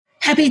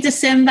Happy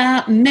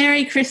December,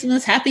 Merry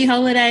Christmas, Happy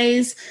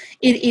Holidays.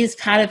 It is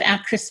part of our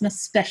Christmas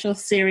special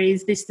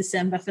series this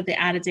December for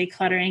the Art of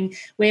Decluttering.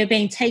 We've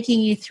been taking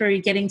you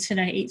through getting to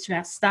know each of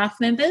our staff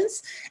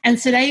members, and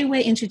today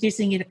we're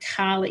introducing you to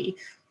Carly.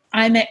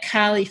 I met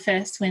Carly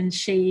first when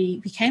she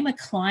became a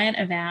client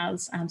of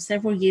ours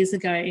several years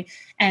ago,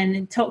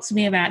 and talked to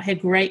me about her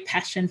great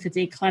passion for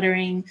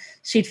decluttering.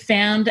 She'd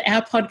found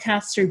our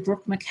podcast through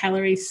Brooke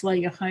McAllery's Slow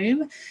Your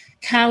Home.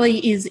 Carly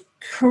is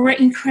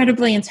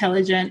incredibly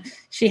intelligent.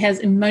 She has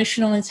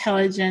emotional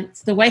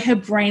intelligence. The way her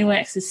brain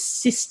works is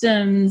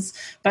systems,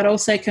 but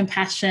also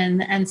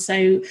compassion. And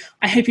so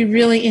I hope you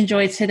really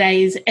enjoy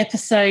today's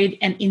episode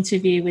and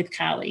interview with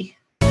Carly.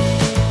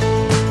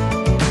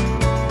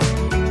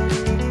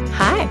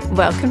 Hi,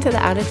 welcome to the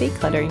Art of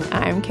Decluttering.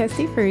 I'm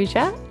Kirsty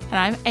Ferrugia. And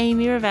I'm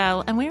Amy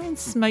Ravel, and we're in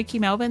smoky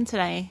Melbourne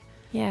today.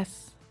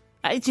 Yes.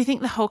 Do you think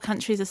the whole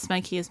country is as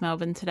smoky as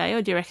Melbourne today,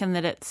 or do you reckon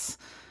that it's...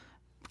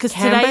 Because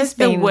Canberra's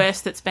today's the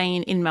worst it's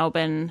been in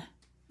Melbourne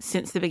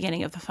since the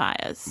beginning of the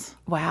fires.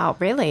 Wow,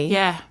 really?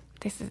 Yeah.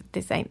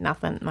 This ain't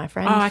nothing, my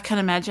friend. Oh, I can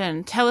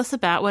imagine. Tell us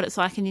about what it's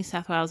like in New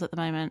South Wales at the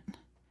moment.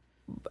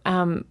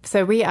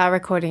 So we are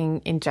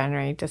recording in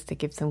January, just to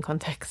give some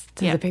context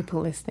to the people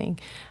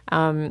listening.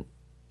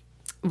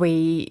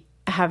 We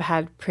have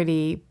had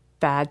pretty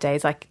bad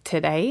days. Like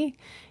today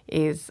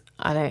is,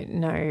 I don't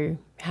know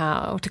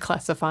how to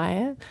classify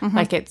it. Mm-hmm.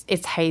 Like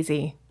it's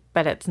hazy,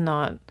 but it's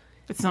not...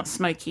 It's not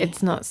smoky.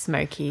 It's not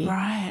smoky.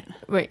 Right.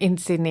 In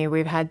Sydney,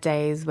 we've had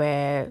days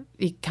where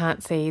you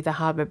can't see the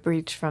Harbour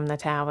Bridge from the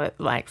tower,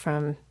 like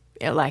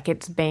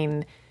it's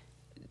been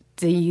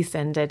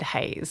descended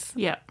haze.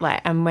 Yeah.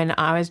 And when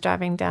I was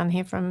driving down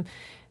here from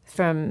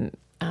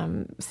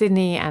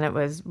Sydney, and it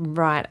was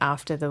right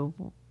after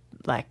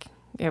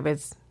it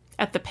was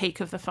at the peak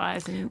of the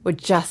fires, or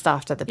just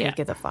after the peak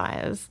of the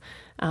fires.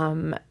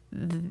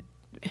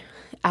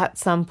 At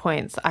some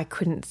points, I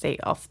couldn't see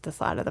off the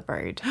side of the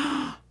road.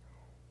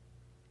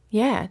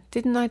 Yeah,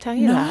 didn't I tell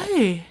you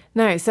that?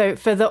 No, so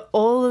for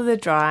all of the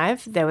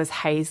drive, there was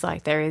haze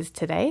like there is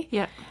today.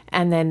 Yeah.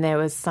 And then there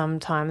was some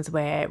times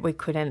where we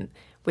could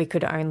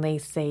only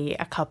see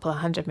a couple of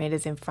 100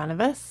 metres in front of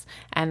us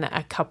and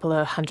a couple of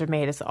 100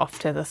 metres off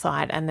to the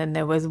side. And then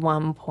there was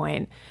one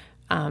point,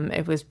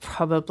 it was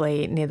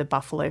probably near the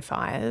Buffalo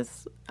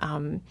fires,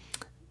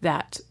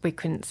 that we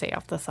couldn't see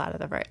off the side of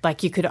the road.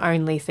 Like you could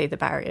only see the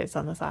barriers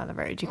on the side of the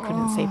road. You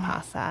couldn't see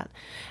past that.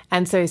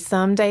 And so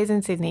some days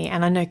in Sydney,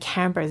 and I know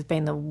Canberra has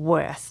been the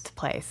worst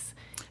place.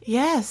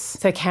 Yes.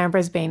 So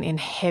Canberra's been in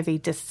heavy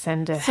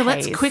descender haze. So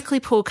let's quickly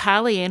pull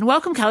Carly in.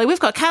 Welcome, Carly. We've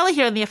got Carly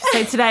here on the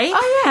episode today.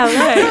 Oh, yeah.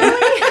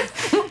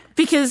 Hello.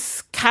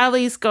 Because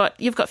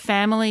you've got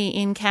family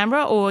in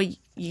Canberra, or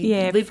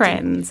you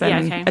friends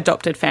and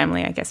adopted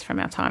family, I guess, from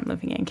our time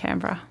living in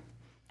Canberra.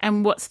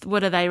 And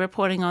what are they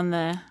reporting on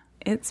there?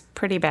 It's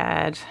pretty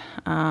bad.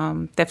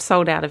 They've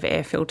sold out of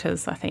air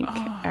filters, I think,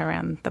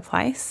 around the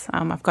place.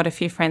 I've got a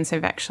few friends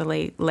who've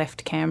actually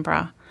left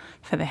Canberra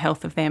for the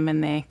health of them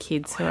and their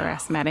kids who are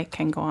asthmatic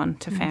and gone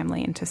to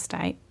family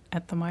interstate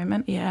at the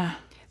moment. Yeah.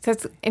 So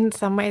in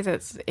some ways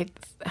it's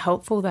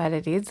helpful that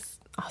it is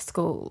a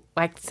school.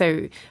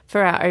 So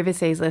for our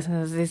overseas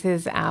listeners, this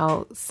is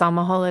our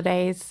summer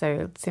holidays,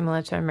 so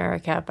similar to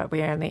America, but we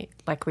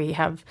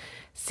have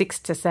 6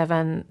 to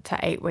 7 to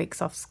 8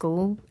 weeks off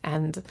school,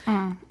 and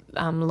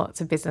lots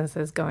of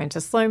businesses go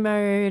into slow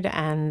mode,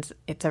 and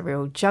it's a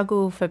real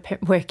juggle for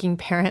working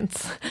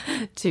parents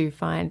to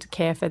find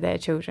care for their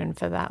children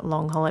for that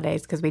long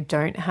holidays, because we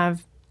don't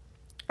have,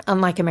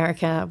 unlike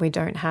America, we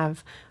don't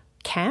have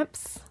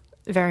camps.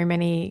 Very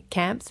many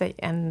camps,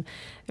 and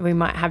we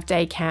might have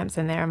day camps,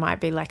 and there might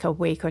be like a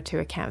week or two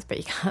of camps, but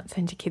you can't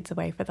send your kids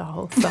away for the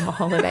whole summer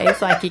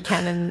holidays like you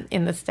can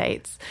in the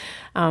States.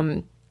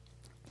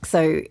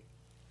 So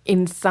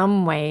in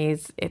some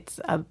ways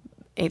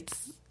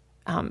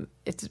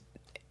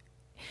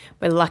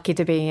we're lucky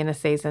to be in a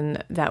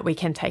season that we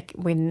can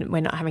we're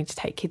not having to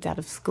take kids out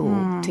of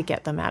school to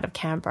get them out of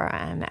Canberra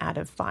and out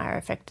of fire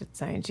affected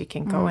zones. You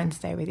can go and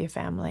stay with your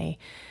family.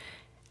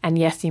 And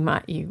yes,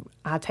 you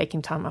are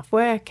taking time off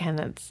work,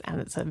 and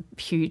it's a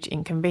huge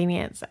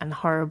inconvenience and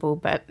horrible,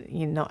 but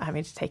you're not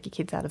having to take your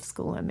kids out of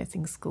school and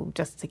missing school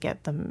just to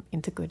get them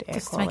into good air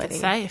quality.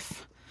 Just to make it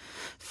safe.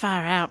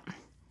 Far out.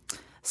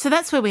 So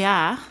that's where we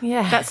are.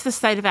 Yeah. That's the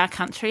state of our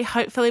country.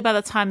 Hopefully by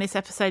the time this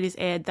episode is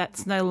aired,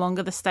 that's no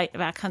longer the state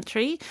of our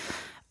country.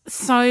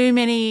 So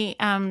many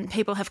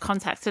people have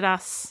contacted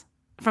us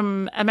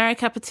from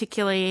America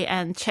particularly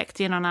and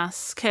checked in on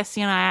us. Kirsty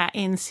and I are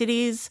in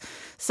cities,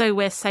 so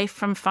we're safe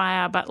from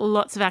fire, but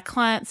lots of our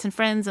clients and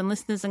friends and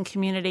listeners and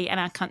community and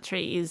our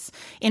country is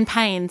in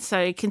pain.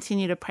 So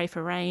continue to pray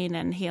for rain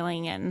and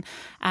healing and,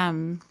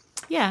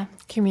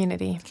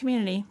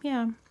 Community,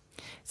 yeah.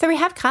 So we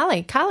have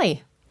Carly.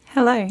 Carly.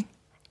 Hello.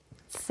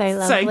 So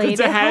lovely so good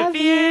to have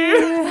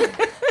you.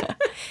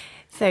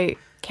 So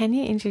can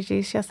you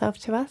introduce yourself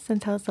to us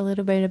and tell us a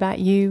little bit about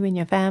you and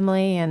your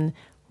family and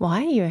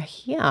why you're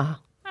here?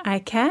 I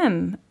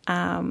can.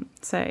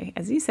 So,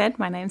 as you said,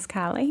 my name's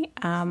Carly.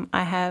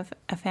 I have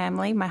a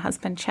family, my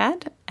husband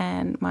Chad,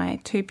 and my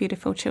 2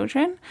 beautiful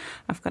children.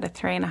 I've got a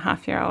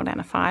 3.5-year-old and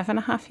a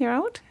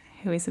 5.5-year-old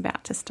who is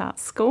about to start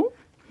school.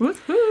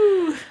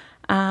 Woohoo!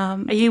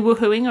 Are you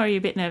woohooing or are you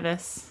a bit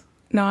nervous?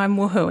 No, I'm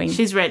woohooing.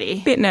 She's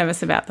ready. Bit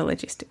nervous about the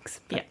logistics.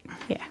 But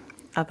yeah.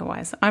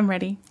 Otherwise, I'm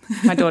ready.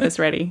 My daughter's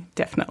ready,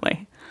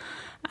 definitely.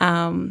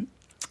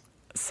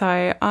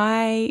 So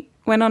I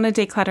went on a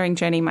decluttering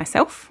journey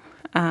myself.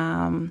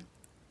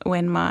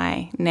 When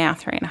my now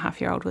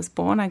 3.5-year-old was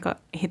born, I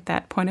hit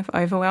that point of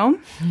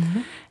overwhelm,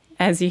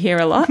 as you hear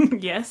a lot.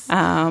 Yes.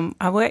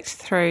 I worked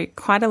through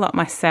quite a lot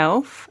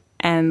myself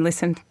and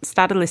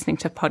started listening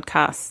to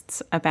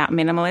podcasts about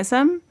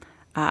minimalism.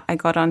 I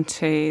got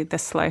onto the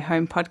Slow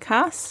Home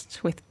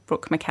podcast with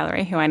Brooke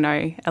McAlary, who I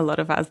know a lot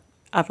of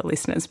other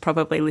listeners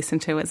probably listen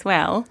to as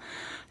well.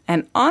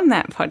 And on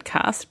that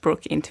podcast,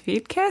 Brooke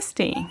interviewed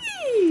Kirsty.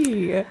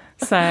 Hey.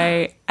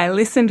 So I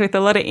listened with a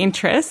lot of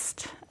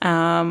interest.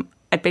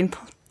 I'd been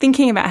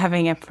thinking about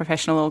having a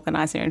professional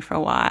organiser in for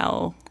a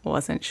while.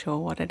 Wasn't sure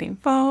what it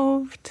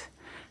involved,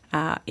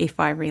 if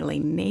I really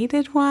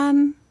needed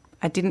one.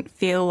 I didn't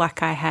feel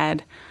like I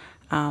had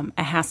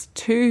a house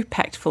too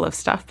packed full of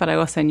stuff, but I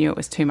also knew it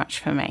was too much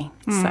for me.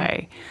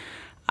 So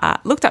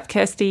looked up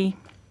Kirsty,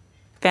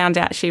 found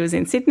out she was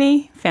in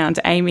Sydney, found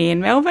Amy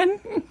in Melbourne,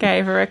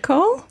 gave her a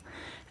call,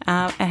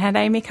 and had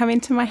Amy come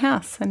into my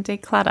house and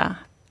declutter.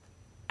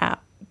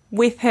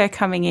 With her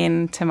coming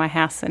into my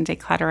house and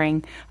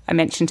decluttering, I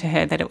mentioned to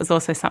her that it was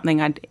also something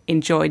I'd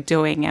enjoyed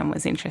doing and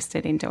was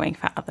interested in doing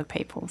for other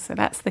people. So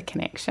that's the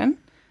connection.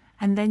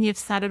 And then you've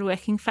started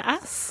working for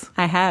us.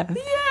 I have.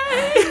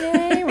 Yay!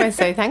 Yay! We're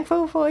so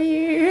thankful for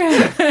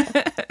you.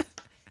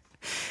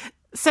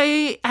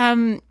 So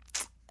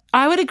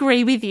I would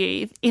agree with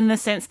you in the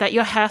sense that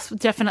your house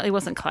definitely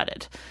wasn't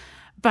cluttered.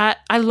 But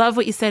I love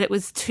what you said, it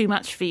was too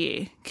much for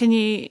you. Can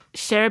you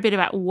share a bit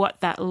about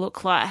what that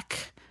looked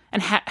like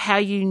and how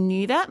you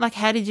knew that? Like,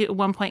 how did you at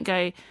one point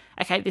go,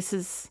 okay, this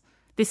is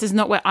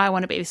not where I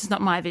want to be. This is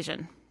not my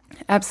vision.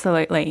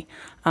 Absolutely.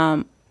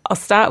 I'll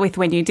start with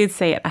when you did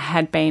see it, I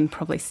had been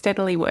probably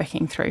steadily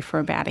working through for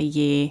about a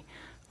year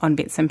on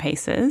bits and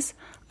pieces.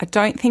 I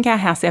don't think our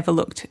house ever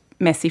looked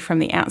messy from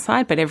the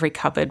outside, but every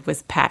cupboard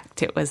was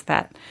packed. It was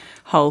that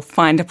whole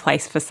find a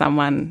place for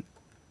someone,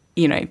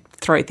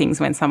 throw things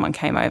when someone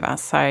came over.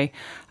 So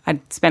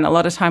I'd spent a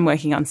lot of time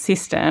working on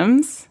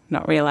systems,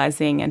 not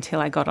realising until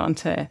I got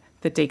onto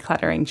the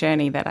decluttering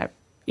journey that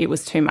it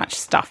was too much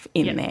stuff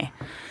in there.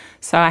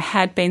 So I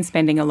had been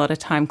spending a lot of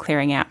time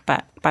clearing out,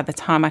 but by the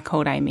time I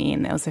called Amy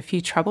in, there was a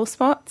few trouble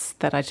spots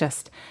that I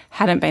just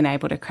hadn't been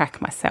able to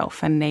crack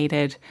myself and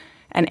needed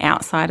an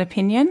outside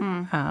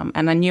opinion.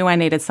 And I knew I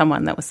needed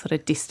someone that was sort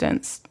of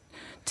distanced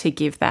to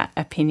give that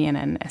opinion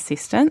and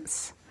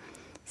assistance.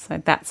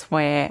 So that's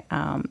where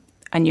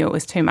I knew it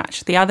was too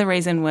much. The other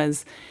reason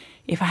was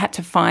if I had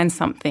to find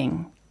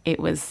something, it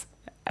was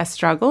a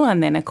struggle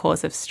and then a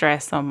cause of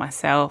stress on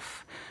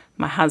myself,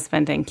 my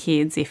husband and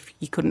kids if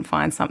you couldn't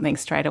find something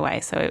straight away.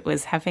 So it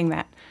was having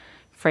that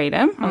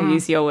freedom, I'll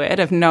use your word,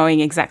 of knowing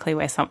exactly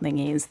where something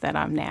is that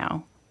I'm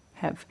now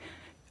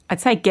I'd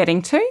say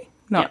getting to,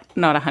 not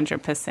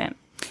 100%.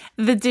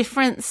 The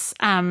difference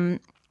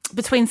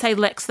between, say,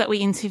 Lex that we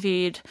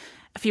interviewed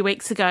a few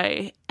weeks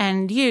ago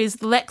and you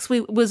is Lex,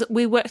 we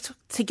worked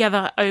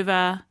together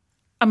over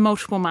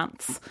multiple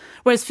months,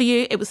 whereas for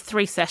you it was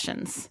 3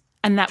 sessions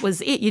and that was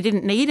it. You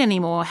didn't need any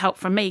more help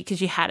from me because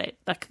you had it.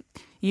 Like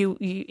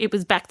it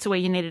was back to where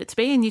you needed it to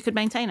be and you could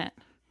maintain it.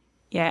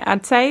 Yeah,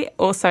 I'd say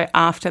also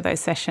after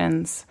those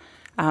sessions,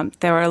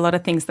 there were a lot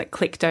of things that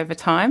clicked over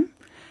time.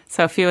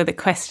 So a few of the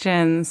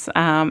questions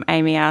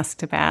Amy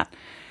asked about,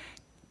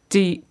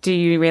 do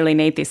you really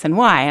need this and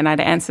why? And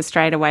I'd answer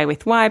straight away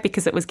with why,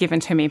 because it was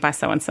given to me by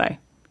so-and-so.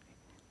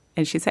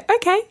 And she'd say,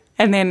 okay.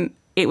 And then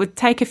it would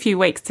take a few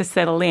weeks to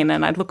settle in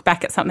and I'd look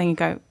back at something and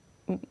go,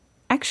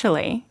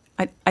 actually,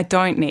 I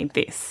don't need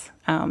this.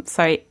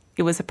 So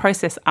it was a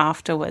process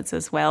afterwards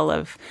as well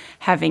of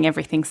having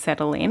everything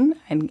settle in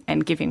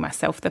and giving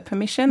myself the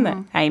permission that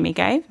Amy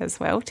gave as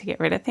well to get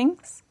rid of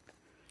things.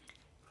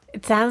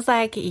 It sounds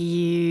like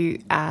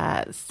you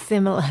are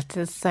similar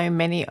to so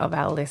many of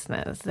our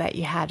listeners, that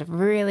you had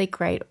really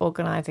great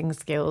organising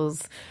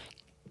skills,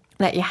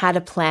 that you had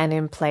a plan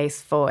in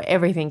place for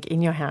everything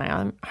in your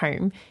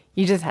home.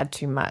 You just had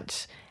too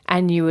much.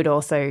 And you would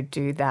also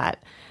do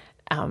that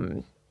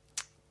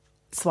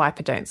swipe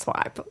or don't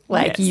swipe.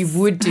 Like you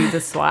would do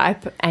the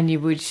swipe and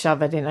you would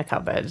shove it in a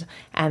cupboard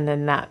and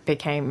then that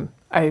became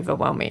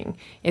overwhelming.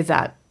 Is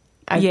that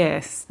a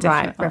yes,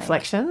 right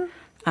reflection?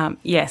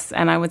 Yes,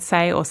 and I would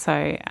say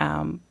also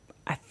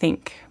I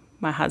think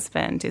my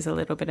husband is a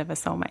little bit of a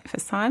soulmate for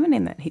Simon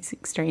in that he's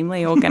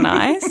extremely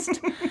organised.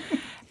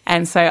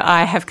 And so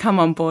I have come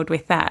on board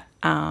with that.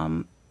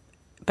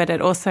 But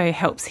it also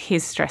helps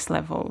his stress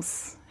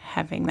levels,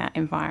 having that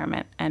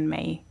environment and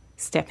me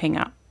stepping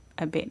up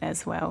a bit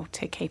as well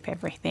to keep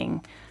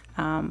everything.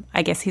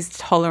 I guess his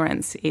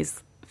tolerance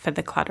for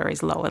the clutter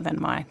is lower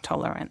than my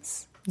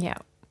tolerance. Yeah.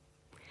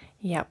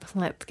 Yep,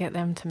 let's get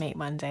them to meet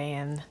one day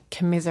and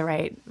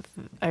commiserate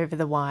over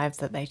the wives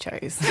that they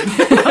chose.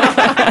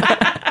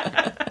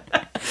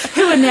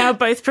 Who are now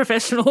both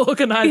professional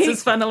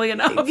organisers, funnily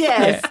enough.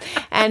 Yes,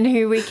 and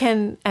who we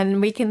can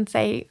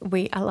say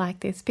we are like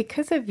this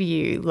because of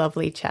you,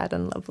 lovely Chad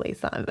and lovely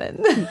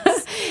Simon.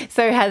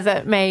 So has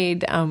it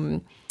made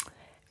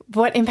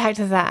what impact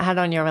has that had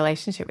on your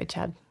relationship with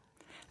Chad?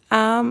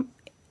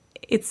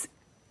 It's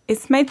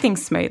made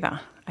things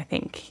smoother, I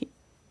think.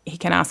 He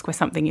can ask where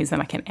something is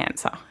and I can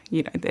answer.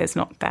 You know, there's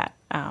not that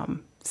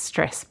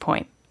stress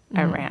point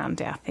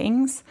around our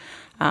things.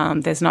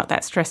 There's not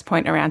that stress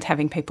point around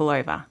having people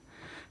over.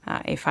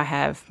 If I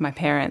have my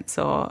parents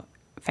or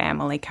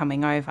family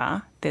coming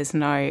over, there's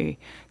no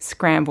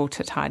scramble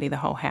to tidy the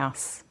whole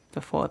house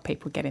before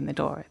people get in the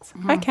door. It's,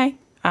 okay,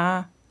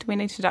 do we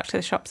need to duck to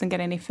the shops and get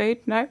any food?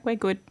 No, we're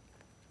good.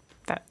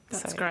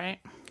 That's great.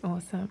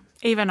 Awesome.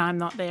 Even I'm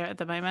not there at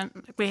the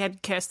moment. We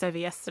had Kirst over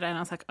yesterday and I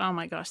was like, oh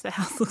my gosh, the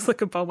house looks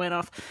like a bomb went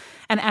off.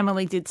 And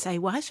Emily did say,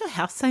 why is your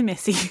house so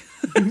messy?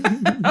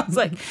 I was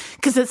like,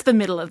 because it's the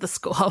middle of the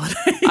school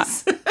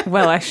holidays.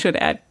 Well, I should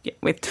add,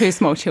 with 2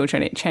 small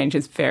children, it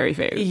changes very,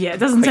 very it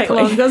doesn't quickly.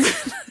 take long, does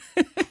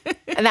it?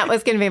 And that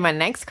was going to be my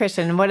next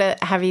question.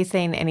 Have you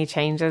seen any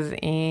changes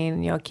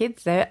in your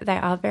kids? They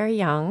are very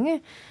young,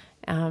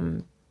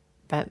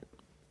 but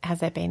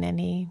has there been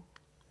any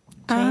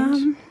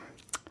change?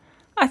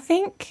 I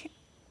think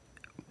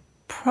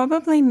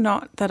probably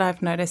not that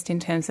I've noticed in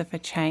terms of a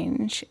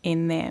change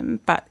in them,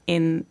 but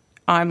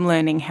I'm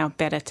learning how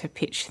better to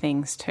pitch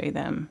things to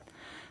them,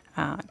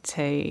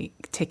 to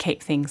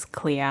keep things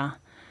clear.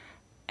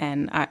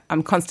 And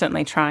I'm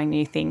constantly trying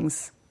new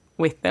things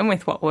with them,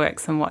 with what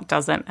works and what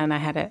doesn't. And I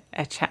had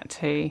a chat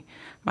to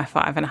my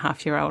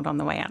 5.5-year-old on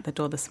the way out the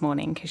door this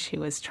morning because she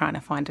was trying to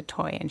find a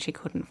toy and she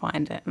couldn't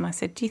find it. And I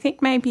said, do you think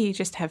maybe you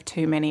just have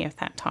too many of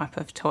that type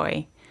of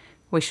toy?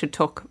 We should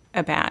talk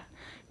about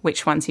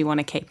which ones you want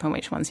to keep and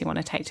which ones you want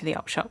to take to the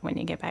op shop when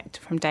you get back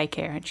from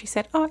daycare. And she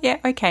said, oh, yeah,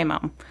 okay,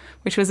 Mum,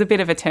 which was a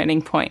bit of a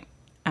turning point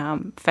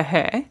for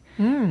her.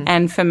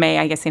 And for me,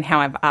 I guess, in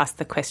how I've asked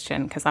the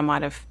question, because I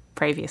might have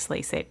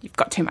previously said, you've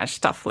got too much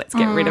stuff, let's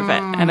get rid of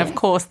it. And, of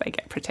course, they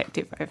get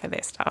protective over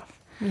their stuff.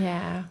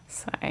 Yeah.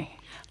 So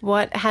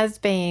what has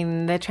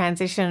been the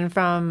transition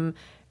from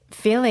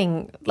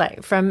feeling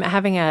like, from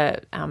having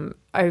a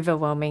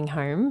overwhelming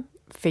home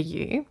for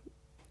you,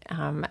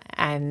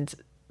 and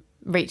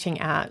reaching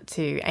out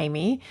to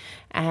Amy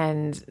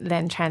and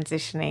then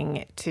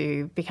transitioning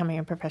to becoming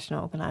a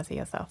professional organiser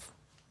yourself?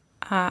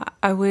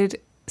 I would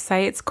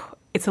say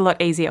it's a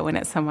lot easier when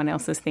it's someone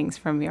else's things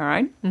from your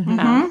own.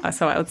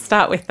 So I would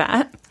start with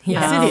that.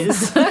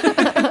 Yes,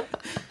 it is.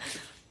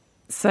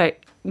 So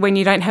when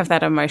you don't have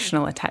that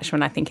emotional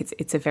attachment, I think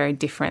it's a very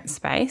different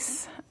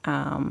space.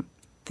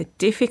 The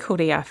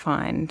difficulty I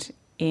find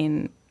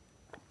in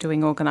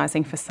doing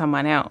organising for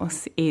someone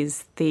else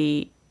is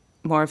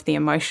more of the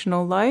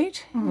emotional load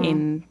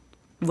in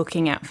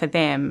looking out for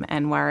them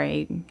and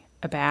worrying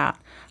about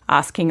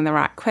asking the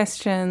right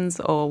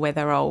questions or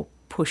whether I'll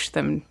push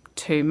them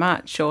too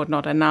much or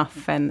not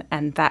enough, and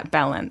that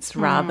balance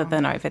rather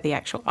than over the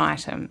actual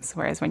items.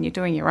 Whereas when you're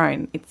doing your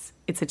own, it's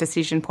a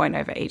decision point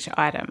over each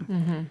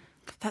item.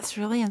 That's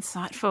really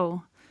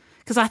insightful,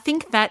 because I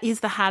think that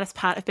is the hardest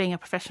part of being a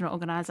professional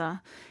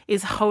organiser,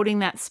 is holding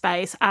that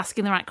space,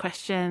 asking the right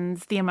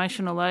questions, the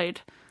emotional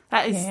load.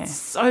 That is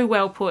so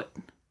well put.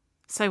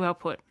 So well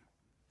put.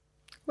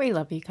 We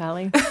love you,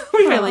 Carly.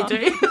 We really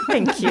do.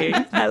 Thank you.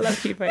 I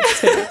love you both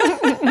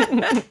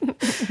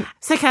too.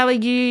 So, Carly,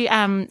 you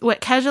work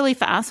casually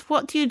for us.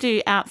 What do you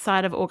do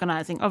outside of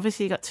organising?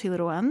 Obviously, you've got 2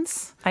 little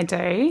ones. I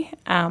do,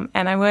 and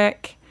I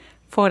work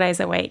 4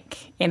 days a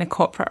week in a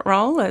corporate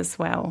role as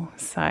well.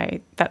 So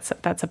that's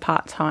a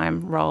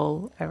part-time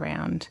role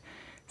around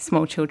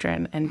small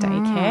children and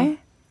daycare.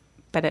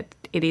 But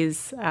it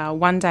is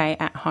 1 day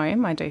at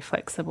home. I do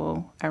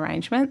flexible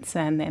arrangements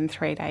and then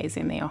 3 days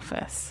in the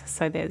office.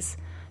 So there's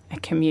a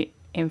commute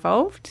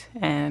involved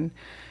and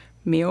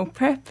meal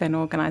prep and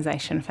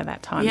organisation for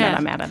that time that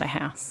I'm out of the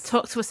house.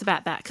 Talk to us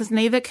about that, because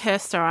neither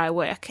Kirst or I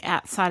work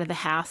outside of the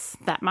house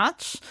that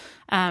much,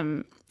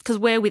 because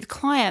we're with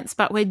clients,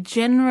 but we're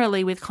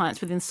generally with clients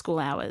within school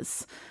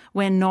hours.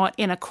 We're not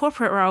in a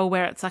corporate role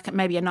where it's like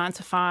maybe a 9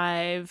 to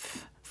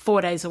 5...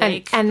 4 days a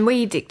week. And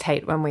we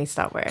dictate when we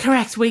start work.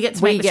 Correct. We get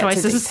to make the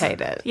choices. We get to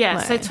dictate it.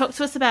 Yeah. So talk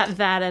to us about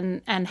that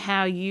and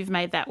how you've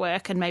made that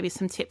work, and maybe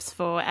some tips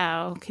for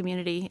our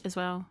community as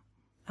well.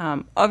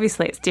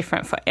 Obviously, it's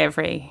different for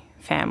every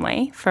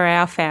family. For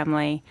our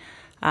family,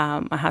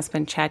 my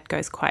husband Chad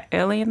goes quite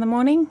early in the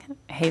morning.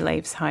 He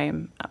leaves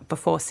home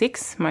before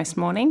 6 most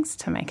mornings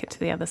to make it to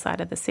the other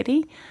side of the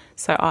city.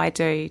 So I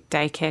do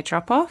daycare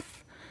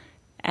drop-off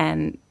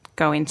and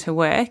go into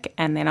work,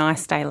 and then I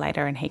stay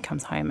later and he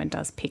comes home and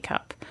does pick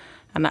up.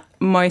 And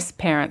most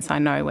parents I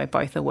know where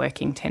both are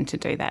working tend to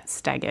do that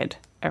staggered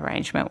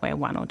arrangement where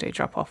one will do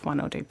drop off,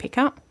 one will do pick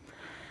up.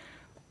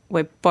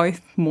 We're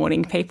both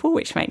morning people,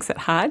 which makes it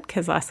hard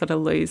because I sort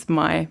of lose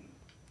my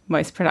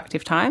most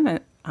productive time,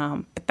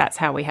 but that's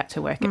how we had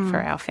to work it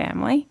for our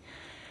family.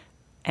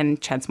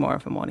 And Chad's more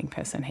of a morning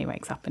person. He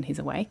wakes up and he's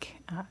awake.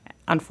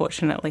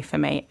 Unfortunately for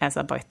me, as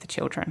are both the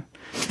children.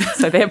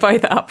 So they're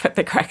both up at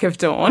the crack of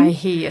dawn. I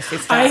hear you,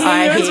 sister. I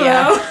hear as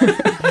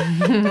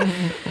well.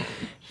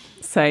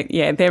 So,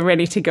 yeah, they're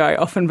ready to go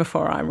often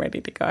before I'm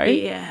ready to go.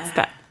 Yeah. It's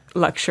that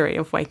luxury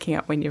of waking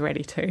up when you're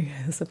ready to,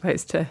 as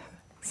opposed to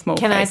small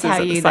Can I faces tell at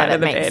the you side that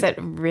of it the makes bed.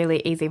 it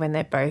really easy when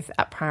they're both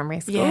at primary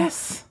school?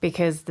 Yes.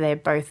 Because they're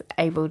both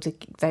able to,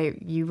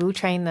 you will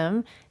train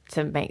them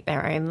to make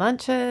their own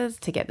lunches,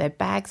 to get their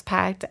bags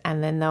packed,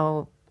 and then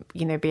they'll,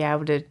 be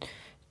able to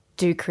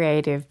do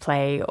creative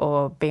play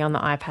or be on the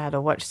iPad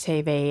or watch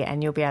TV,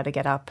 and you'll be able to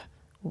get up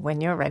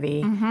when you're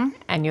ready,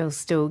 and you'll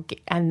still,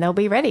 and they'll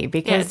be ready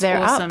because it's they're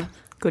awesome. up.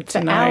 Good to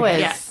for know. hours.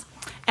 Yeah.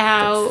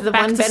 Our the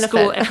back one to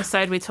school benefit.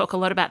 episode, we talk a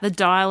lot about the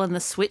dial and the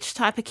switch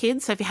type of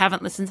kids. So if you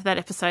haven't listened to that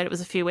episode, it was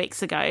a few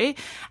weeks ago.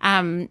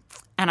 And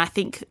I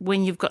think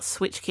when you've got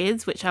switch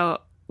kids, which are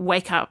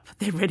wake up,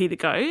 they're ready to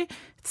go,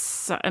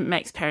 it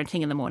makes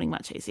parenting in the morning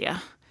much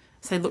easier.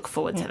 So look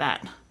forward to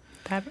that.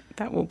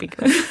 That will be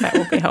good. That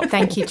will be helpful.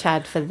 Thank you,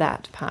 Chad, for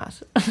that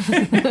part.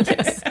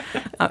 Yes.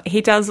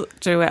 He does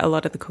do a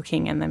lot of the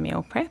cooking and the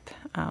meal prep,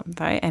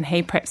 though, and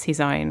he preps his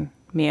own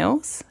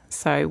meals.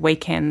 So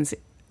weekends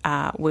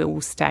we'll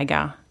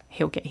stagger.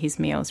 He'll get his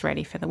meals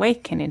ready for the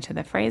week and into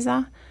the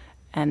freezer,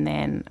 and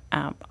then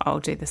I'll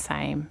do the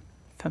same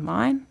for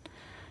mine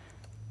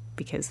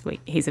because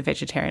he's a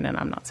vegetarian and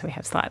I'm not, so we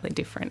have slightly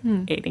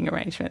different eating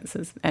arrangements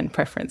and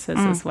preferences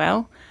as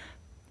well.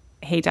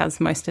 He does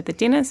most of the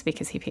dinners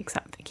because he picks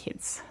up the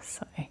kids.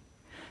 So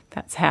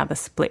that's how the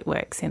split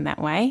works in that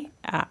way.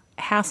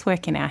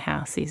 Housework in our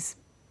house is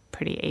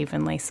pretty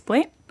evenly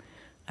split.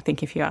 I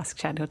think if you ask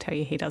Chad, he'll tell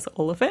you he does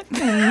all of it.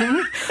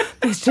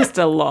 There's just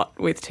a lot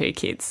with two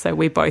kids, so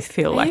we both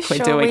feel like we're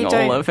doing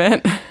all of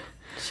it.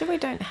 Sure we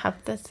don't have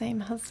the same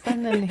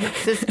husband and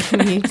he's just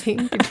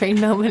commuting between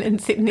Melbourne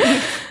and Sydney?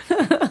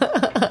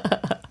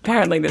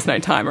 Apparently there's no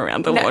time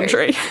around the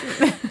laundry.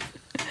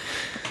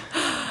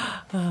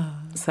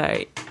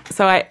 So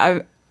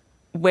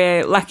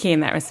we're lucky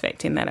in that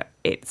respect, in that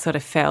it sort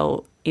of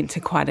fell into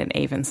quite an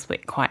even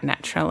split quite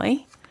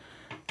naturally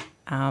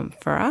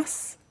for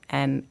us.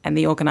 And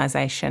the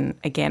organisation,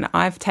 again,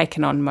 I've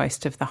taken on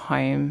most of the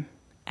home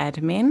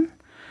admin.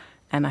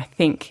 And I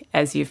think,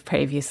 as you've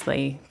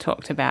previously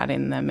talked about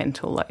in the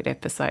mental load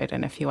episode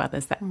and a few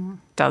others, that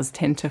does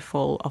tend to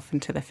fall often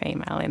to the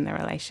female in the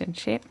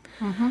relationship.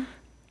 Mm-hmm.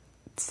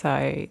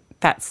 So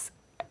that's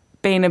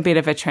been a bit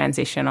of a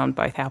transition on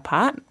both our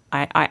part.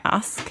 I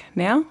ask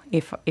now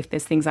if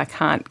there's things I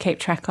can't keep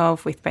track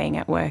of with being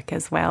at work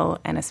as well,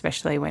 and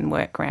especially when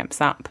work ramps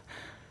up,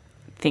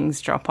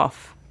 things drop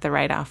off the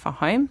radar for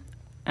home,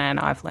 and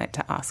I've learnt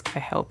to ask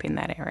for help in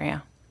that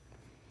area.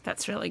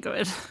 That's really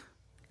good.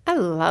 I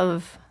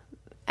love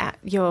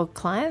your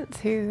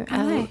clients who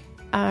are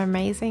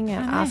amazing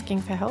at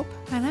asking for help.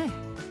 I know.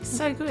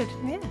 So good.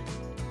 Yeah.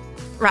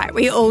 Right,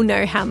 we all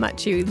know how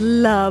much you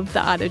love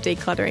the art of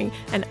decluttering,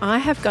 and I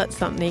have got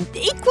something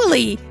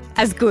equally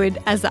as good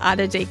as the art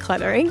of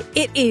decluttering.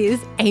 It is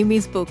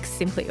Amy's book,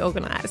 Simply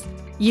Organised.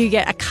 You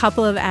get a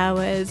couple of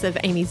hours of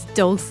Amy's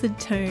dulcet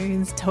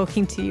tones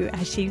talking to you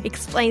as she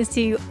explains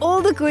to you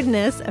all the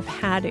goodness of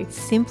how to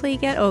simply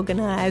get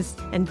organised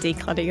and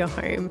declutter your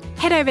home.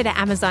 Head over to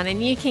Amazon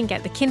and you can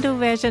get the Kindle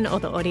version or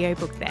the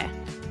audiobook there.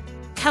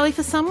 Kelly,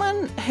 for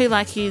someone who,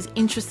 like you, is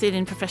interested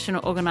in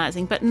professional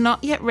organising but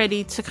not yet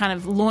ready to kind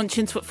of launch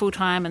into it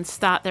full-time and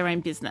start their own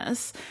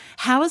business,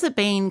 how has it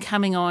been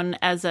coming on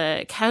as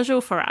a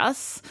casual for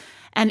us?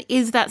 And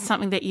is that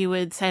something that you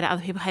would say to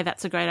other people, hey,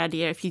 that's a great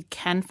idea if you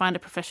can find a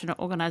professional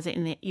organiser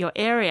in your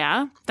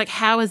area? Like,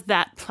 how has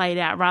that played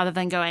out rather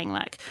than going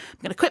like, I'm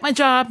going to quit my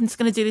job, I'm just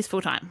going to do this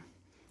full-time?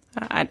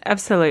 I'd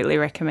absolutely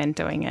recommend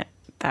doing it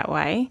that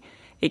way.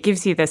 It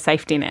gives you the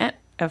safety net,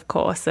 of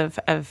course, of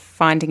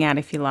finding out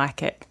if you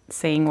like it,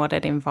 seeing what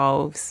it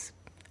involves,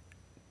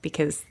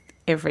 because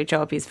every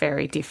job is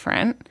very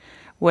different,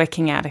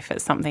 working out if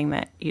it's something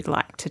that you'd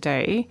like to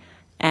do.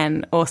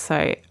 And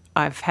also,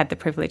 I've had the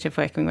privilege of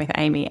working with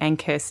Amy and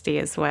Kirsty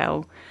as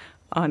well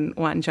on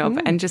one job,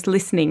 and just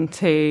listening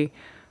to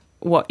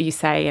what you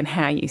say and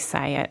how you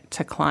say it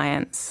to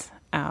clients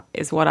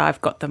is what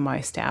I've got the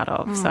most out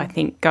of. So I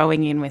think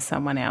going in with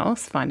someone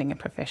else, finding a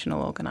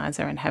professional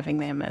organiser and having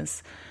them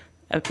as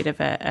a bit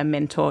of a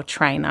mentor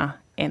trainer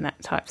in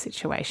that type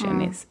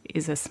situation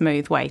is a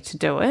smooth way to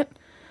do it,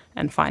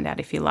 and find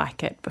out if you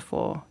like it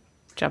before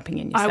jumping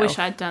in yourself. I wish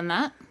I'd done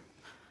that.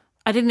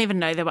 I didn't even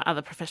know there were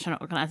other professional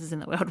organisers in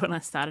the world when I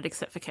started,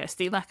 except for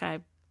Kirsty. Like I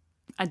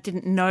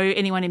didn't know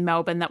anyone in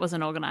Melbourne that was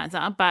an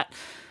organiser, but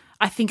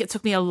I think it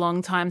took me a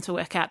long time to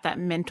work out that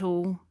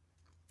mental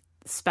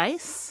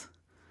space.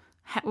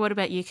 What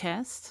about you,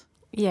 Kirst?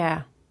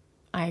 Yeah,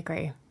 I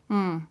agree.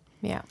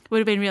 Yeah. It would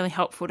have been really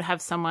helpful to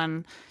have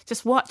someone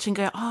just watch and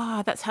go,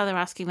 oh, that's how they're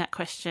asking that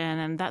question,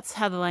 and that's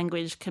how the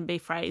language can be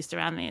phrased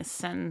around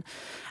this. And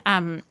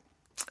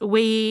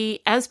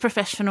we, as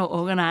professional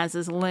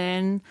organisers,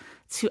 learn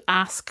to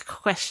ask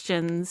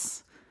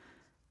questions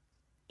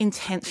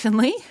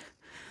intentionally.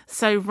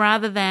 So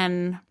rather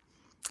than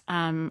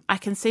I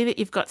can see that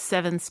you've got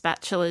 7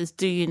 spatulas.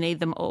 Do you need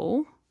them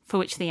all? For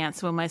which the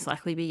answer will most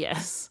likely be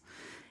yes.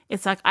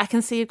 It's like, I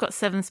can see you've got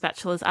 7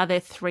 spatulas. Are there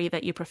 3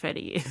 that you prefer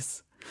to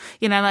use?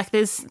 You know, like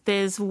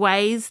there's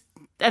ways,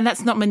 and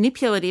that's not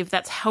manipulative.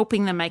 That's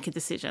helping them make a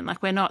decision.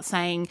 Like, we're not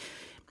saying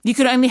you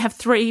could only have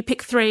 3,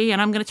 pick 3,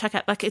 and I'm going to check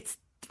out. Like,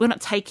 we're not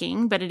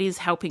taking, but it is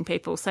helping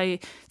people. So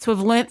to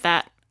have learnt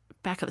that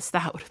back at the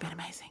start would have been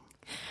amazing.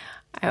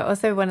 I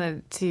also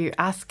wanted to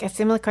ask a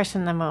similar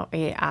question than what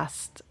we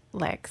asked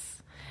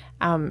Lex.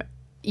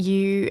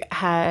 You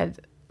had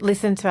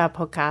listened to our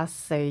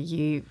podcast, so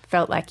you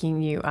felt like you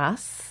knew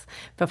us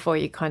before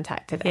you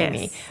contacted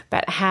Amy.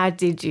 But how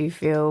did you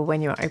feel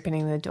when you were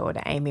opening the door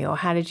to Amy, or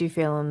how did you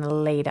feel in the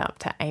lead up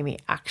to Amy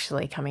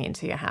actually coming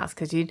into your house?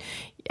 Because you,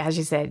 as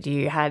you said,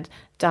 you had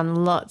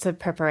done lots of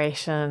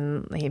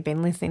preparation, you'd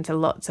been listening to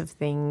lots of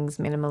things,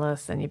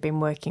 minimalist, and you've been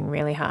working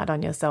really hard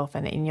on yourself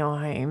and in your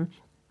home,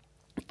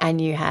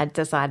 and you had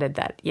decided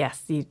that,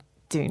 yes, you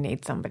do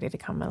need somebody to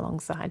come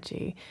alongside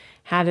you.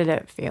 How did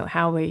it feel?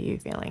 How were you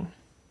feeling?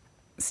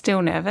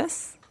 Still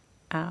nervous.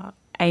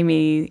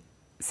 Amy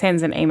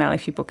sends an email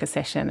if you book a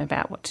session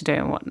about what to do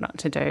and what not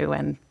to do,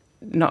 and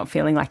not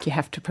feeling like you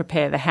have to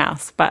prepare the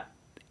house. But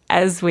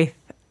as with,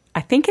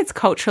 I think it's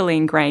culturally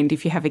ingrained,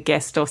 if you have a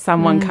guest or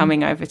someone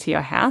coming over to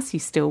your house, you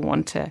still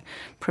want to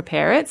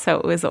prepare it. So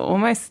it was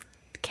almost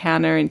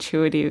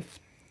counterintuitive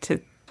to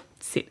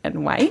sit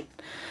and wait.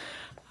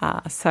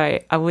 So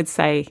I would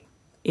say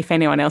if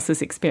anyone else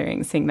is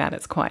experiencing that,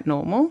 it's quite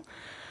normal.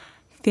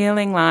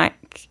 Feeling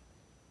like,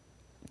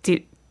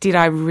 did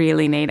I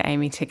really need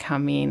Amy to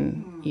come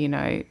in? You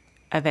know,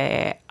 are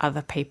there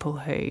other people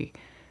who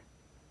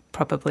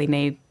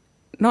probably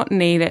not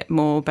need it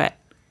more, but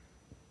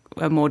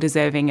are more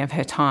deserving of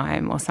her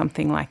time or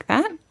something like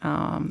that?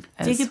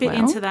 Dig a bit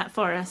into that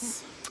for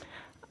us.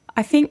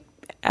 I think,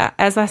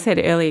 as I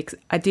said earlier,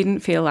 I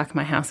didn't feel like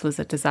my house was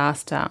a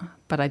disaster,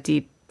 but I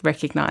did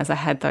recognise I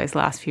had those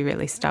last few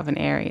really stubborn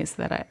areas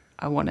that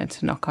I wanted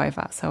to knock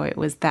over. So it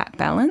was that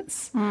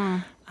balance.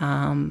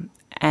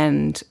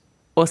 And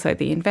also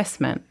the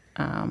investment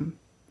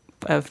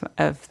of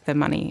the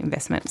money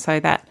investment, so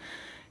that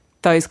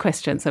those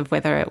questions of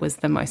whether it was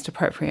the most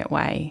appropriate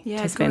way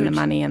to spend the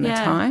money and the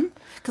time.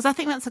 Because I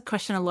think that's a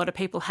question a lot of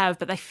people have,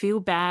 but they feel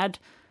bad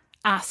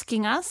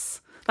asking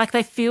us. Like,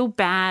 they feel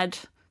bad.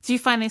 Do you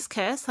find this,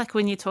 Kirst? Like,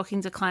 when you're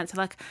talking to clients,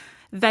 like,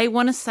 they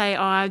want to say,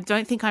 oh, I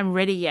don't think I'm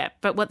ready yet.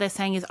 But what they're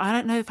saying is, I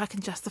don't know if I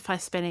can justify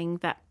spending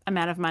that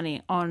amount of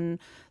money on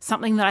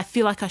something that I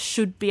feel like I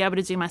should be able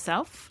to do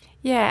myself.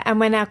 Yeah, and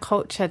when our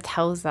culture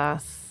tells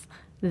us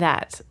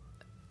that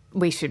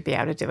we should be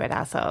able to do it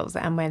ourselves,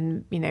 and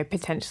when, you know,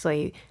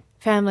 potentially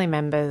family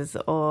members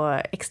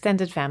or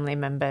extended family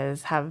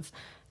members have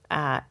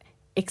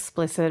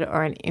explicit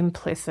or an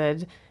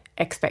implicit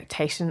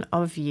expectation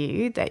of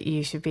you that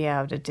you should be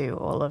able to do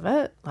all of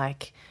it,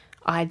 like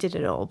I did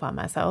it all by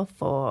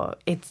myself, or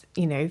it's,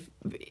 you know,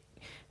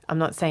 I'm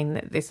not saying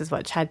that this is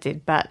what Chad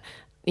did, but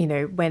you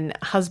know, when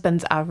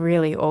husbands are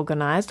really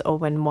organised, or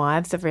when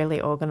wives are really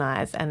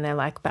organised and they're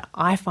like, but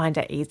I find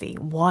it easy.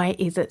 Why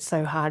is it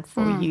so hard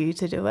for you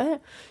to do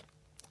it?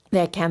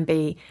 There can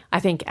be, I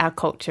think our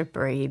culture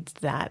breeds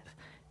that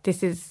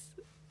this is,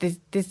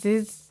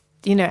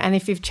 you know, and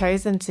if you've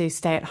chosen to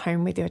stay at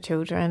home with your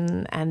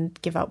children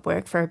and give up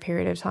work for a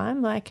period of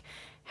time, like,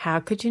 how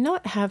could you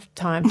not have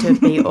time to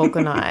be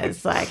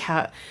organised? Like,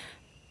 how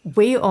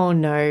we all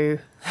know.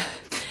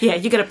 Yeah,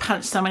 you're going to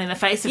punch someone in the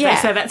face if they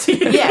say that to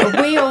you.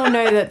 Yeah, we all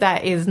know that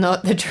that is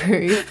not the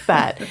truth,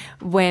 but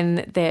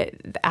when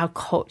our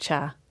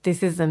culture,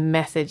 this is a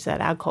message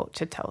that our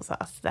culture tells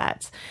us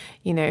that,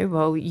 you know,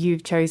 well,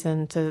 you've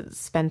chosen to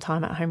spend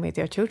time at home with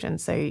your children,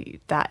 so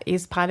that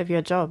is part of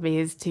your job,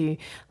 is to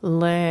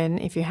learn,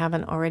 if you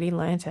haven't already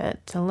learnt it,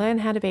 to learn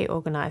how to be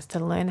organised, to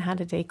learn how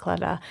to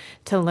declutter,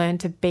 to learn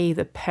to be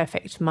the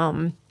perfect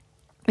mum,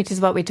 which is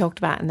what we talked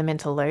about in the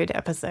mental load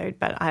episode.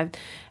 But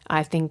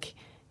I think...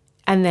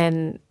 And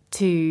then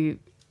to,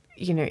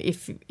 you know,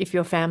 if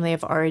your family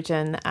of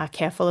origin are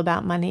careful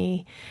about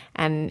money,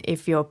 and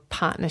if your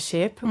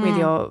partnership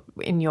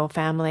in your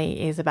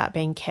family is about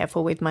being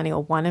careful with money,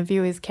 or one of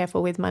you is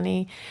careful with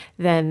money,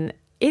 then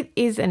it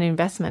is an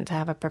investment to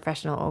have a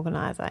professional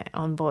organiser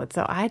on board.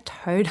 So I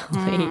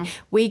totally,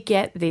 we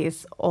get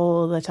this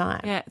all the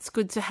time. Yeah, it's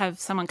good to have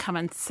someone come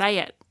and say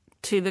it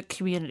to the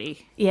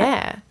community.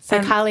 Yeah.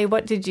 So Carly,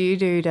 what did you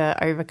do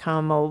to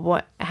overcome,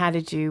 or how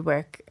did you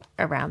work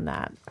around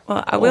that?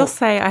 Well, I will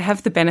say I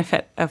have the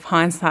benefit of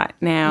hindsight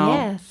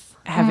now,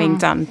 having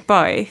done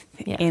both,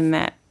 in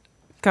that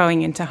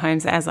going into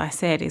homes, as I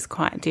said, is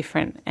quite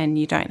different, and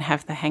you don't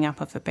have the hang up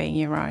of it being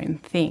your own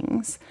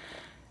things.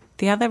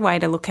 The other way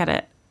to look at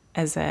it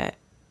as a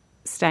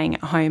staying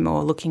at home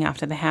or looking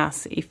after the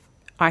house, if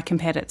I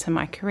compared it to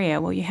my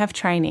career, well, you have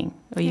training,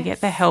 or you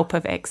get the help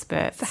of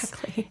experts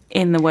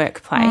in the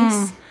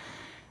workplace.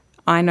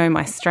 I know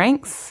my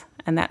strengths,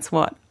 and that's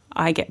what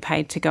I get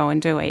paid to go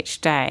and do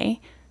each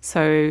day.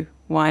 So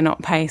why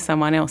not pay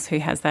someone else who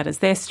has that as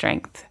their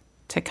strength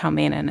to come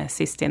in and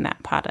assist in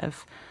that part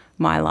of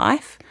my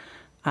life?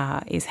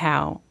 is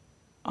how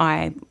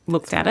I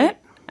looked at it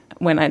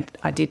when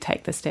I did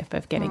take the step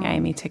of getting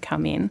Amy to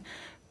come in.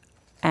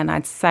 And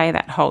I'd say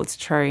that holds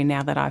true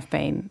now that I've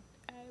been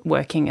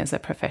working as a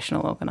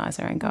professional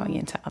organiser and going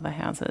into other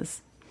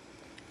houses.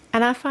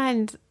 And I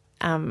find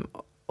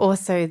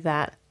also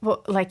that,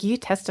 well, like you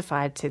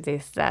testified to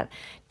this, that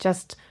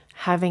just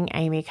having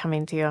Amy come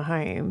into your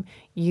home,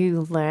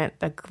 you learnt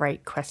the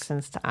great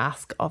questions to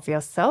ask of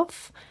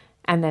yourself,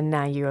 and then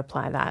now you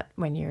apply that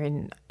when you're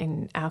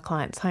in our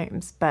clients'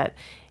 homes. But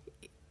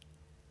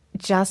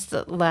just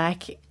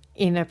like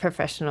in a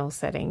professional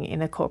setting,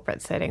 in a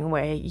corporate setting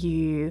where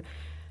you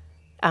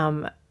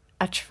are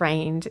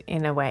trained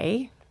in a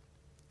way,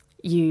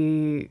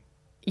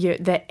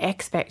 the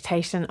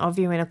expectation of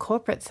you in a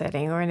corporate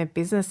setting or in a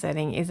business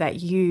setting is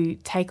that you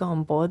take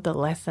on board the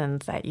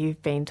lessons that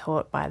you've been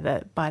taught by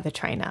the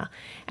trainer,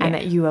 and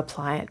that you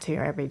apply it to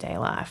your everyday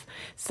life.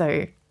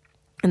 So,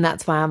 and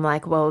that's why I'm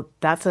like, well,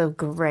 that's a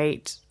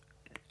great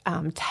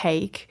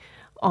take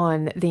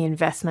on the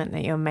investment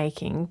that you're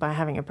making by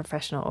having a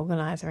professional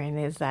organiser in,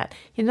 is that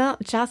you're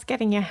not just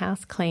getting your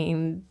house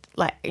cleaned.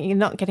 Like, you're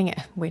not getting it.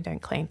 We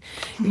don't clean.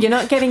 You're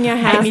not getting your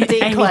house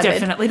decluttered. Amy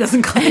definitely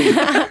doesn't clean.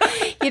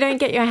 You don't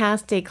get your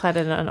house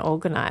decluttered and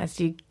organised.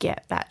 You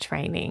get that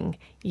training.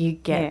 You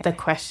get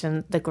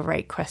the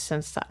great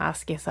questions to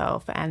ask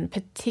yourself. And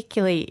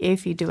particularly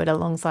if you do it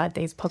alongside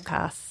these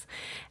podcasts,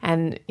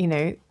 and, you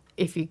know,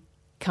 if you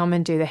come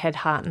and do the Head,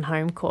 Heart and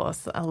Home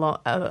course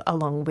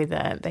along with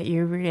it, that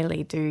you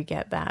really do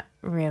get that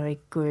really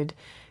good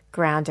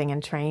grounding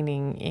and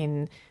training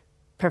in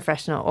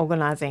professional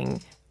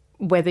organising,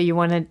 whether you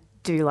want to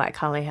do like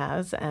Carly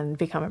has and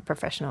become a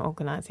professional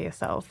organiser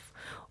yourself,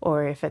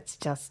 or if it's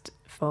just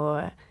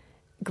for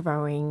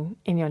growing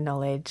in your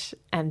knowledge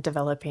and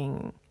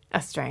developing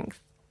a strength.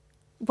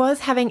 Was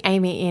having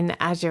Amy in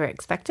as you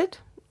expected,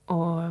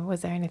 or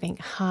was there anything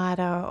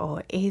harder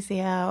or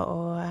easier,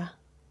 or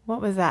what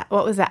was that?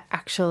 What was that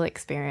actual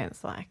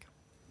experience like?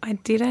 I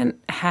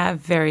didn't have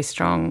very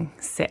strong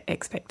set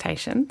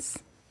expectations,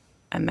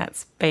 and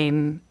that's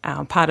been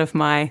part of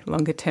my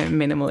longer-term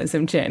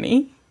minimalism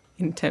journey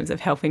in terms of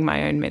helping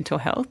my own mental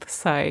health.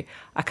 So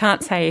I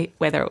can't say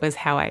whether it was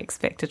how I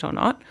expected or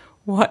not.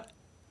 What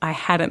I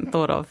hadn't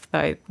thought of,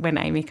 though, when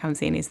Amy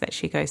comes in, is that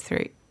she goes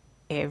through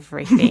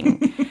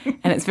everything.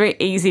 And it's very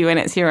easy when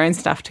it's your own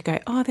stuff to go,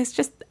 oh, there's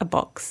just a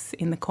box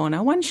in the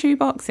corner, one shoe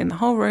box in the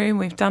whole room.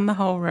 We've done the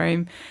whole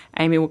room.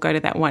 Amy will go to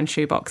that one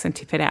shoe box and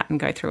tip it out and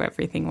go through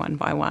everything one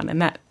by one.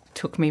 And that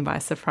took me by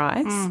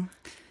surprise.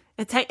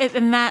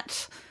 And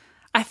that,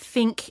 I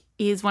think,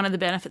 is one of the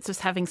benefits of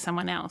having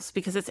someone else,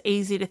 because it's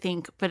easy to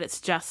think, but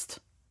it's just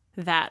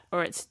that,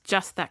 or it's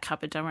just that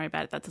cupboard, don't worry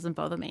about it, that doesn't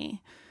bother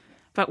me.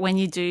 But when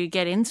you do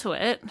get into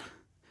it,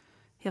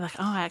 you're like,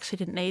 oh, I actually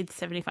didn't need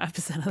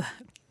 75% of that.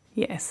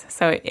 Yes.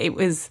 So it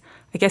was,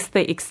 I guess,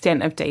 the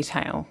extent of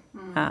detail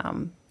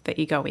that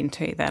you go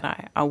into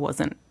that I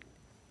wasn't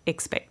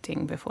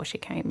expecting before she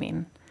came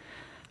in.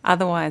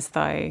 Otherwise,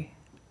 though,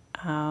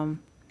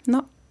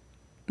 not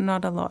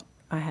a lot.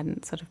 I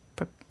hadn't sort of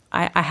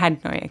I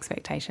had no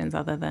expectations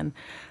other than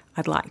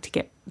I'd like to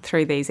get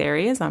through these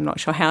areas. I'm not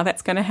sure how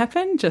that's going to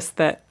happen, just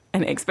that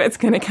an expert's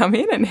going to come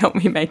in and help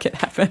me make it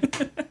happen.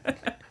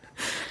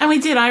 And we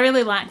did. I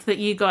really liked that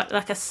you got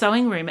like a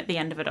sewing room at the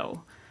end of it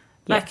all.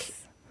 Like, yes.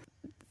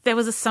 There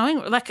was a sewing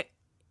room. Like,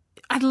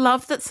 I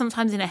love that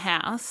sometimes in a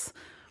house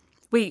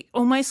we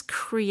almost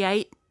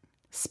create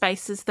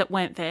spaces that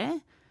weren't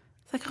there.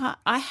 It's like, oh,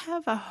 I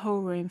have a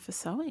whole room for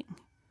sewing.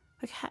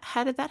 Like,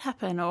 how did that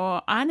happen?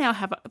 Or I now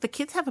have the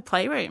kids have a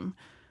playroom.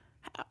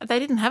 They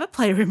didn't have a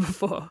playroom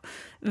before.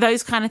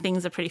 Those kind of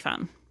things are pretty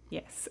fun.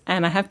 Yes,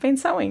 and I have been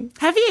sewing.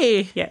 Have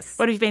you? Yes.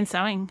 What have you been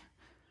sewing?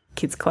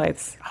 Kids'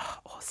 clothes. Oh,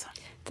 awesome.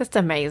 Just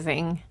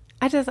amazing.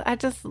 I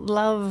just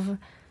love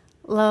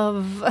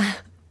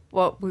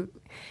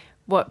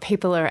what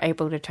people are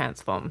able to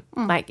transform,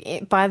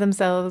 like by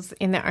themselves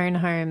in their own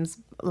homes,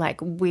 like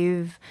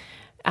with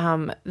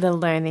the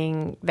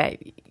learning that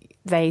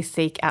they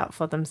seek out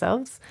for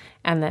themselves,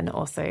 and then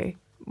also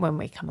when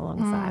we come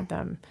alongside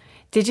them.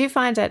 Did you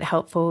find it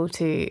helpful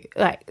to,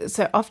 like,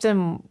 so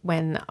often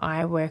when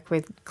I work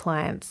with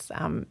clients,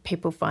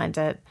 people find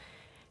it,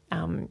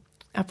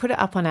 I put it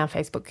up on our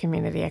Facebook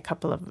community a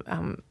couple of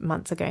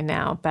months ago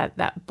now, but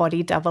that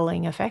body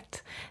doubling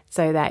effect,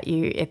 so that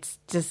it's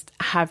just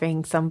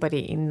having somebody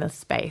in the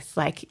space.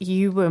 Like,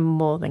 you were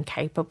more than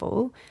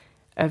capable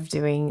of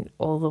doing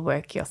all the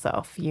work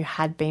yourself. You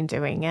had been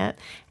doing it,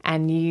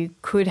 and you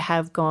could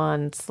have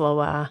gone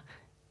slower.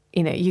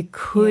 You know, you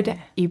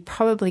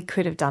probably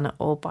could have done it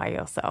all by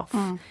yourself.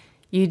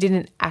 You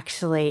didn't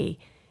actually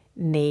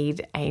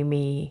need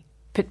Amy,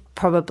 but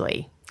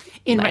probably.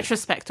 In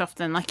retrospect,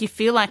 often, like, you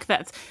feel like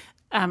that's,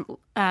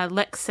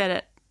 Lex said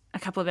it a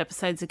couple of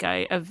episodes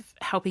ago, of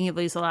helping you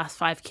lose the last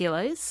 5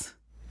 kilos.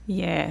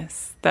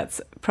 Yes, that's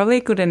probably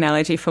a good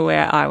analogy for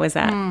where I was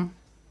at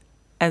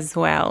as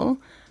well.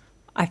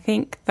 I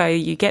think, though,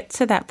 you get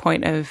to that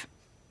point of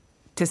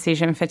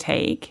decision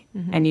fatigue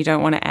and you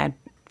don't want to add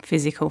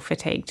physical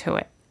fatigue to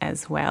it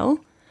as well.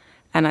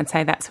 And I'd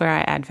say that's where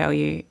I add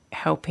value,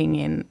 helping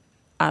in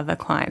other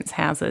clients'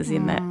 houses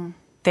in that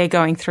they're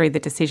going through the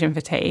decision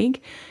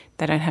fatigue.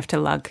 They don't have to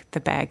lug the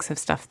bags of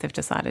stuff they've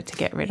decided to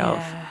get rid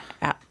of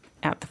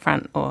out the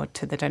front or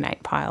to the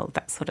donate pile,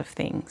 that sort of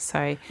thing.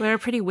 So we're a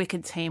pretty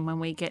wicked team when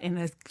we get in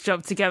the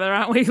job together,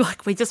 aren't we?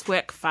 Like, we just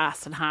work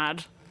fast and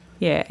hard.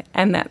 Yeah,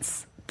 and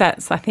that's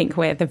I think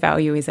where the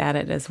value is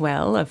added as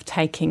well, of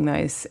taking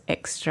those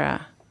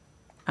extra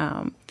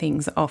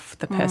things off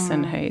the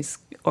person who's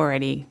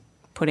already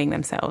putting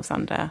themselves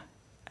under,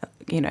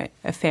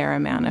 a fair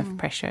amount of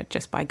pressure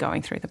just by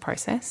going through the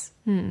process.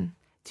 Do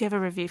you have a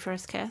review for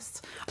us,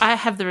 Kirst? I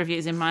have the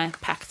reviews in my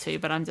pack too,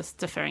 but I'm just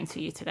deferring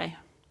to you today.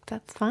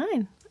 That's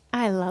fine.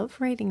 I love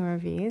reading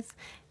reviews.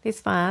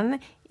 This one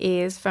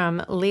is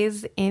from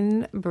Liz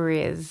in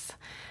Briz.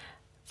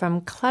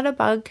 From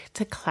Clutterbug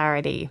to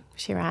Clarity.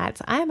 She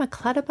writes, I am a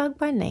clutterbug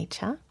by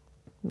nature.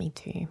 Me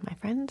too, my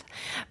friend.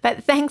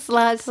 But thanks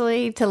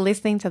largely to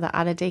listening to the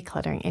Art of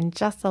Decluttering in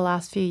just the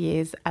last few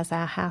years, as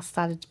our house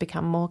started to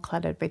become more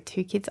cluttered with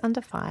 2 kids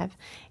under 5,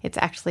 it's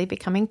actually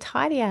becoming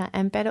tidier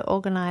and better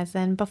organised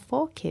than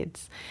before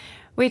kids,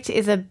 which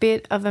is a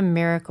bit of a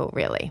miracle,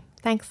 really.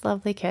 Thanks,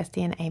 lovely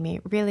Kirsty and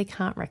Amy. Really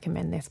can't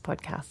recommend this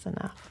podcast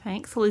enough.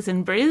 Thanks, Liz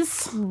and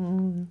Briz.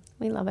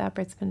 We love our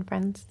Brisbane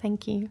friends.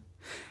 Thank you.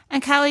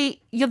 And Carly,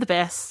 you're the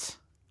best.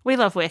 We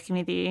love working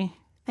with you.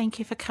 Thank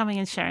you for coming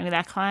and sharing with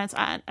our clients,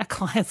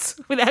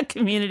 with our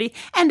community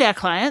and our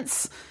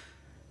clients.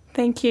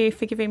 Thank you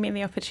for giving me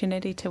the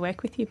opportunity to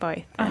work with you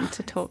both and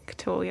to talk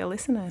to all your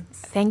listeners.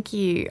 Thank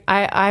you.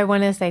 I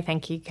want to say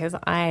thank you because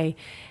I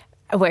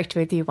worked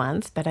with you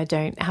once, but I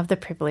don't have the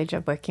privilege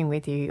of working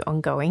with you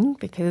ongoing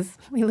because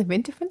we live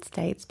in different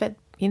states. But,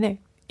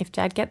 if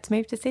Jad gets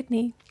moved to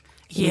Sydney,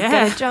 he's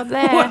got a job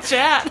there. Watch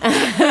out.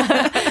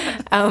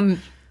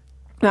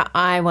 But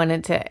I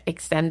wanted to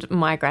extend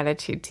my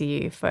gratitude to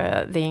you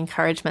for the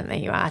encouragement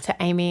that you are to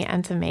Amy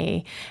and to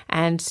me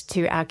and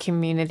to our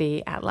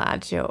community at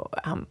large. You're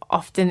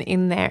often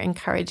in there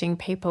encouraging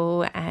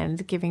people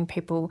and giving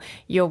people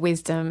your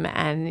wisdom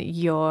and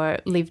your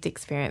lived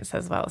experience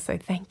as well. So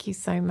thank you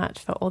so much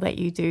for all that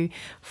you do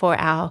for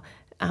our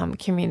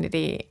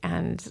community,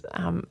 and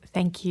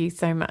thank you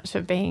so much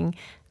for being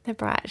the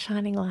bright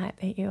shining light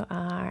that you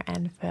are,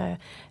 and for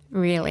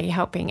really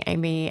helping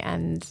Amy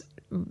and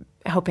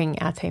helping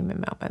our team in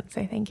Melbourne.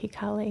 So thank you,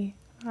 Carly.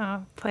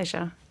 Oh,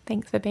 pleasure.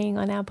 Thanks for being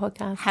on our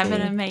podcast. Have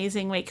an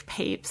amazing week,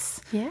 peeps.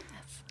 Yes,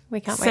 we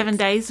can't wait. 7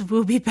 days,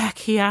 we'll be back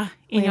here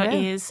in your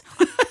ears.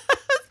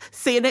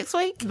 See you next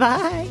week.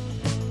 Bye.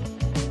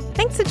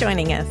 Thanks for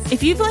joining us.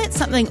 If you've learnt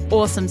something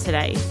awesome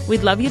today,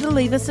 we'd love you to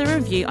leave us a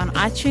review on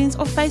iTunes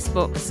or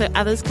Facebook so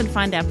others can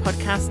find our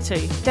podcast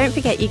too. Don't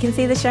forget you can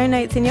see the show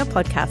notes in your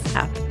podcast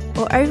app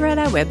or over at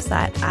our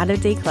website,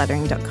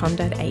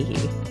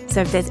 artofdecluttering.com.au. So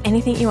if there's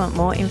anything you want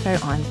more info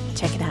on,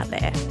 check it out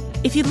there.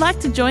 If you'd like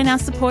to join our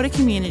supporter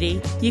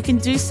community, you can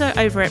do so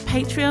over at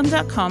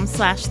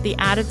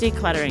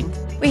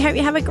patreon.com/theartofdecluttering. We hope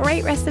you have a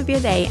great rest of your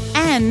day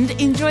and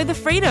enjoy the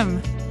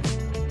freedom.